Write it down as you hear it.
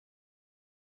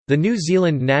The New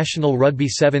Zealand national Rugby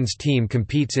Sevens team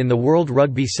competes in the World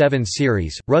Rugby Sevens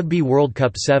Series, Rugby World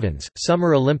Cup Sevens,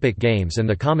 Summer Olympic Games and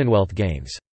the Commonwealth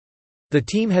Games. The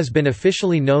team has been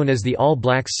officially known as the All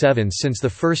Blacks Sevens since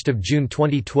 1 June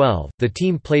 2012. The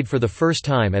team played for the first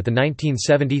time at the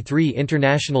 1973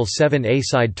 International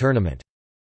 7A-side tournament.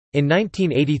 In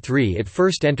 1983 it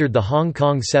first entered the Hong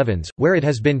Kong Sevens, where it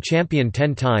has been champion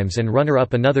 10 times and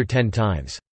runner-up another 10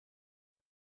 times.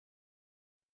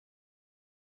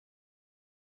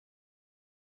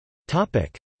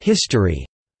 History.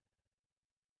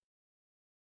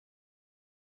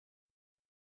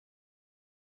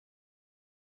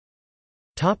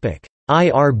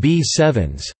 IRB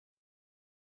Sevens.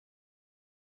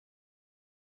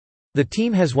 The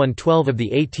team has won 12 of the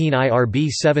 18 IRB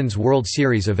Sevens World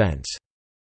Series events.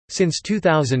 Since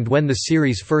 2000, when the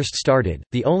series first started,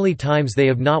 the only times they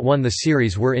have not won the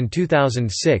series were in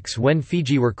 2006 when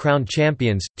Fiji were crowned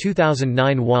champions,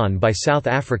 2009 won by South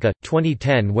Africa,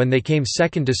 2010 when they came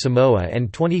second to Samoa,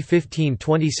 and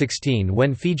 2015-2016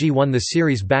 when Fiji won the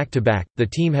series back-to-back. The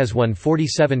team has won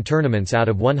 47 tournaments out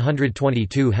of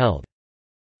 122 held.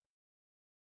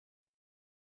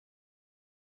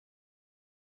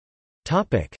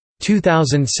 Topic: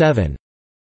 2007.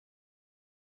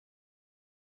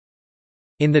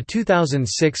 In the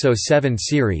 2006-07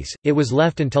 series, it was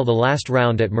left until the last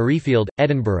round at Murrayfield,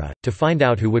 Edinburgh, to find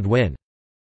out who would win.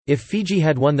 If Fiji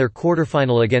had won their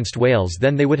quarterfinal against Wales,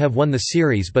 then they would have won the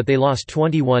series, but they lost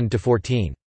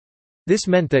 21-14. This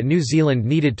meant that New Zealand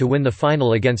needed to win the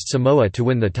final against Samoa to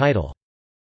win the title.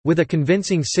 With a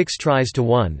convincing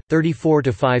 6-1,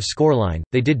 34-5 scoreline,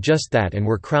 they did just that and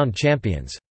were crowned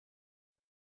champions.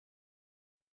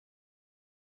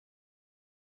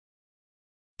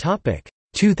 Topic: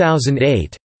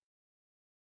 2008.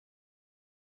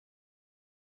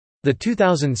 The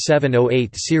 2007-08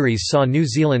 series saw New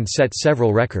Zealand set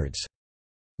several records.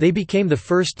 They became the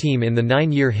first team in the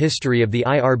 9-year history of the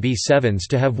IRB Sevens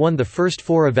to have won the first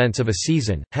 4 events of a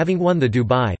season, having won the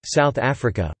Dubai, South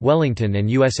Africa, Wellington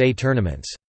and USA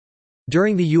tournaments.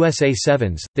 During the USA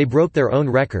Sevens, they broke their own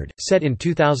record, set in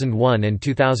 2001 and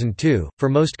 2002, for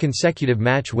most consecutive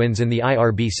match wins in the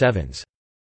IRB Sevens.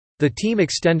 The team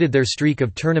extended their streak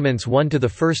of tournaments won to the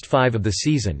first 5 of the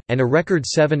season, and a record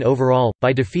 7 overall,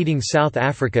 by defeating South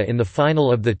Africa in the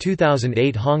final of the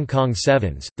 2008 Hong Kong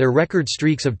Sevens. Their record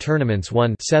streaks of tournaments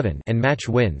won 7 and match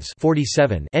wins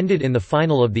 47 ended in the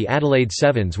final of the Adelaide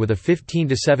Sevens with a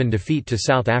 15-7 defeat to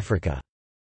South Africa.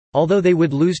 Although they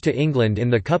would lose to England in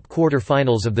the Cup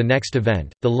quarter-finals of the next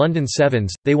event, the London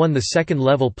Sevens, they won the second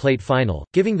level plate final,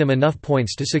 giving them enough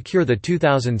points to secure the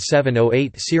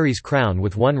 2007-08 series crown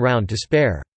with 1 round to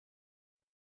spare.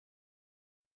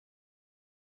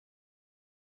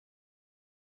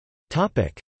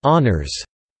 Honours.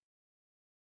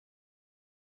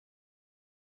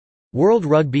 World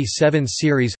Rugby Sevens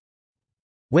Series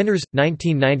winners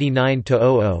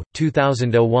 1999-00,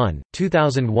 2001,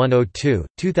 2001-02,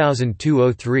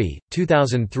 2002-03,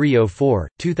 2003-04,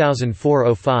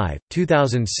 2004-05,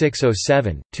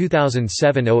 2006-07,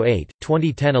 2007-08,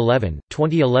 2010-11,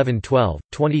 2011-12,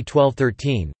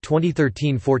 2012-13,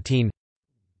 2013-14.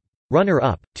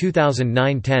 Runner-up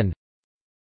 2009-10.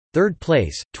 Third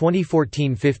place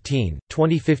 2014-15,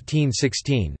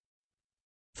 2015-16.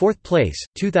 Fourth place,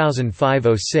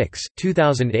 2005-06,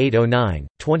 2008-09,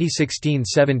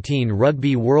 2016-17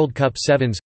 Rugby World Cup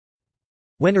Sevens.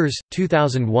 Winners,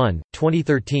 2001,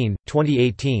 2013,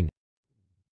 2018.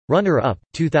 Runner-up,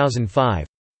 2005.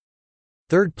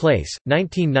 Third place,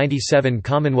 1997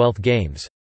 Commonwealth Games.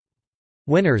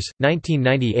 Winners,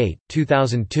 1998,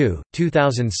 2002,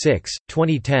 2006,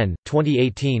 2010,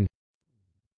 2018.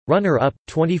 Runner-up,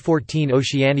 2014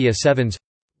 Oceania Sevens.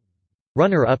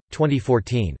 Runner-up,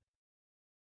 2014.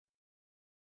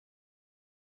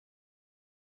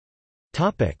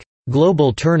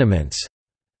 Global tournaments.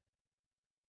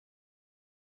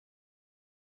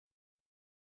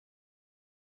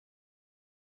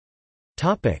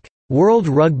 World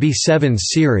Rugby Sevens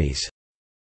Series.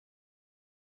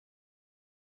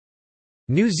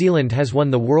 New Zealand has won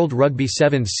the World Rugby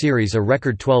Sevens Series a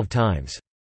record 12 times.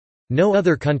 No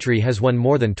other country has won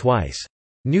more than twice.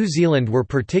 New Zealand were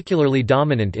particularly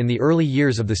dominant in the early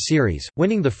years of the series,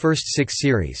 winning the first 6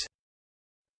 series.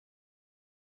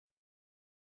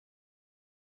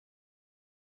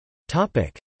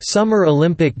 Summer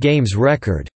Olympic Games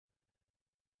record.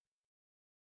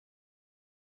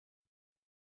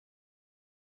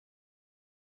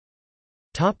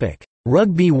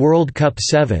 Rugby World Cup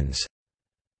Sevens.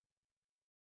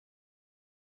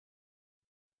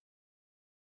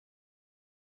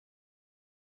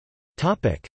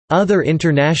 Other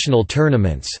international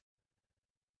tournaments.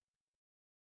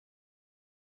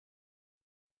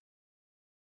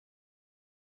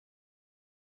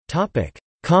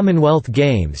 Commonwealth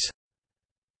Games.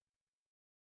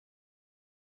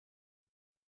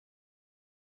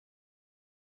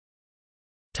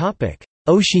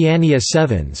 Oceania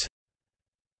Sevens.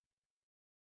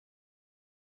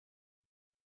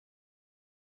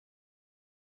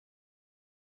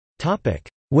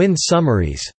 Win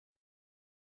summaries.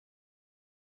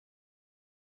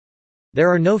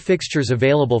 There are no fixtures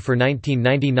available for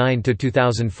 1999 to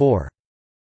 2004.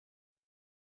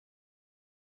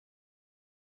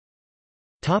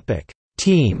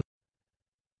 Team.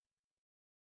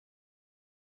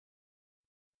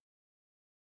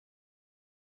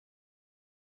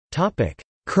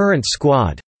 Current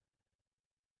squad.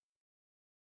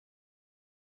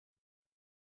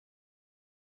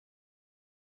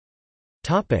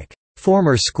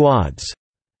 Former squads.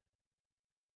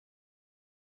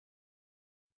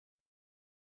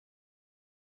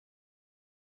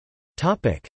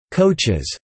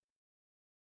 Coaches.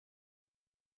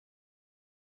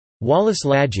 Wallace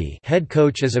Ladji, head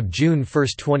coach as of June 1,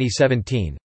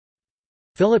 2017.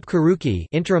 Philip Karuki,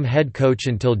 interim head coach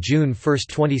until June 1,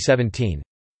 2017.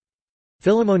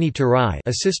 Philemoni Tarai,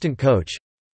 assistant coach.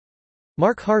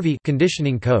 Mark Harvey,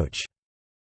 conditioning coach.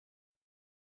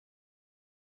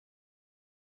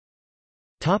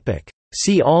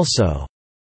 See also: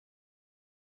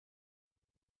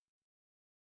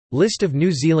 List of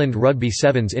New Zealand Rugby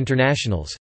Sevens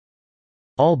internationals.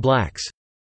 All Blacks.